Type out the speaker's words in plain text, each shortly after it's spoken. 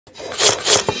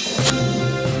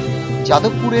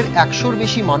যাদবপুরের ১০০-র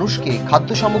বেশি মানুষকে খাদ্য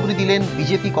সামগ্রী দিলেন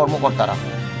বিজেপি কর্মকর্তারা।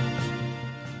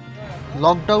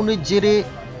 লকডাউনের জেরে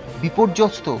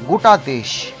বিপর্যস্ত গোটা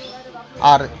দেশ,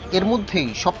 আর এর মধ্যেই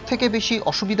সবথেকে বেশি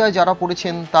অসুবিধায় যারা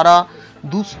পড়েছেন তারা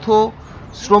দুস্থ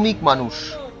শ্রমিক মানুষ।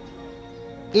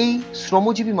 এই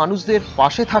শ্রমজীবী মানুষদের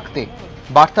পাশে থাকতে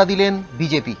বার্তা দিলেন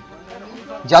বিজেপি।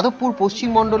 যাদবপুর পশ্চিম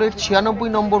মণ্ডলের ৯৬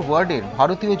 নম্বর ওয়ার্ডের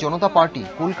ভারতীয় জনতা পার্টি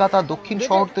কলকাতা দক্ষিণ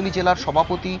শহরতলি জেলার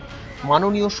সভাপতি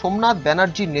মাননীয় সোমনাথ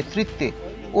ব্যানার্জির নেতৃত্বে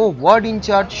ও ওয়ার্ড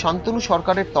ইনচার্জ শান্তনু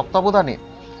সরকারের তত্ত্বাবধানে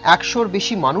 ১০০-র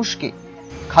বেশি মানুষকে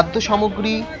খাদ্য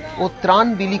সামগ্রী ও ত্রাণ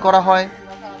বিলি করা হয়।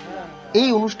 এই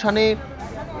অনুষ্ঠানে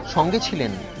সঙ্গে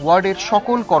ছিলেন ওয়ার্ডের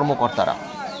সকল কর্মকর্তারা।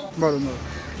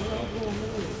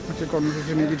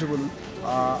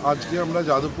 আজকে আমরা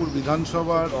যাদবপুর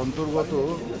বিধানসভার অন্তর্গত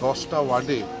 10টা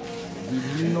ওয়ার্ডে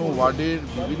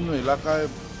বিভিন্ন এলাকায়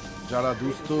যারা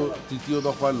দুস্থ, তৃতীয়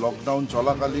দফায় লকডাউন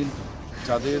চলাকালীন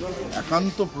যাদের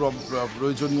একান্ত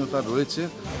প্রয়োজনীয়তা রয়েছে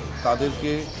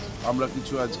তাদেরকে আমরা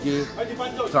কিছু আজকে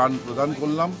ত্রাণ প্রদান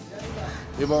করলাম।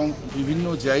 এবং বিভিন্ন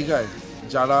জায়গায়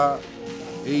যারা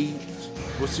এই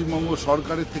পশ্চিমবঙ্গ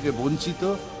সরকারের থেকে বঞ্চিত,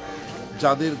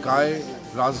 যাদের গায়ে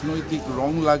রাজনৈতিক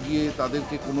রং লাগিয়ে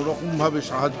তাদেরকে কোনো রকমভাবে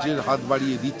সাহায্যের হাত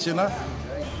বাড়িয়ে দিচ্ছে না,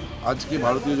 আজকে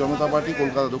ভারতীয় জনতা পার্টি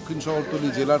কলকাতা দক্ষিণ শহরতলি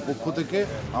জেলার পক্ষ থেকে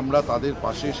আমরা তাদের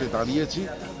পাশে এসে দাঁড়িয়েছি।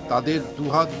 তাদের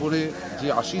দুহাত ভরে যে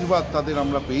আশীর্বাদ তাদের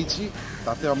আমরা পেয়েছি,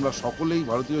 তাতে আমরা সকলেই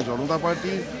ভারতীয় জনতা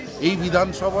পার্টি এই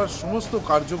বিধানসভার সমস্ত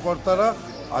কার্যকর্তারা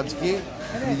আজকে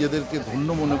নিজেদেরকে ধন্য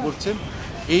মনে করছেন।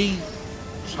 এই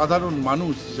সাধারণ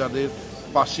মানুষ যাদের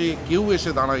পাশে কেউ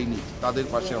এসে দাঁড়ায়নি, তাদের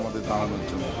পাশে আমাদের দাঁড়ানোর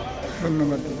জন্য।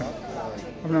 ধন্যবাদ।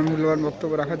 আপনার মূল্যবান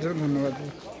বক্তব্য রাখার জন্য ধন্যবাদ।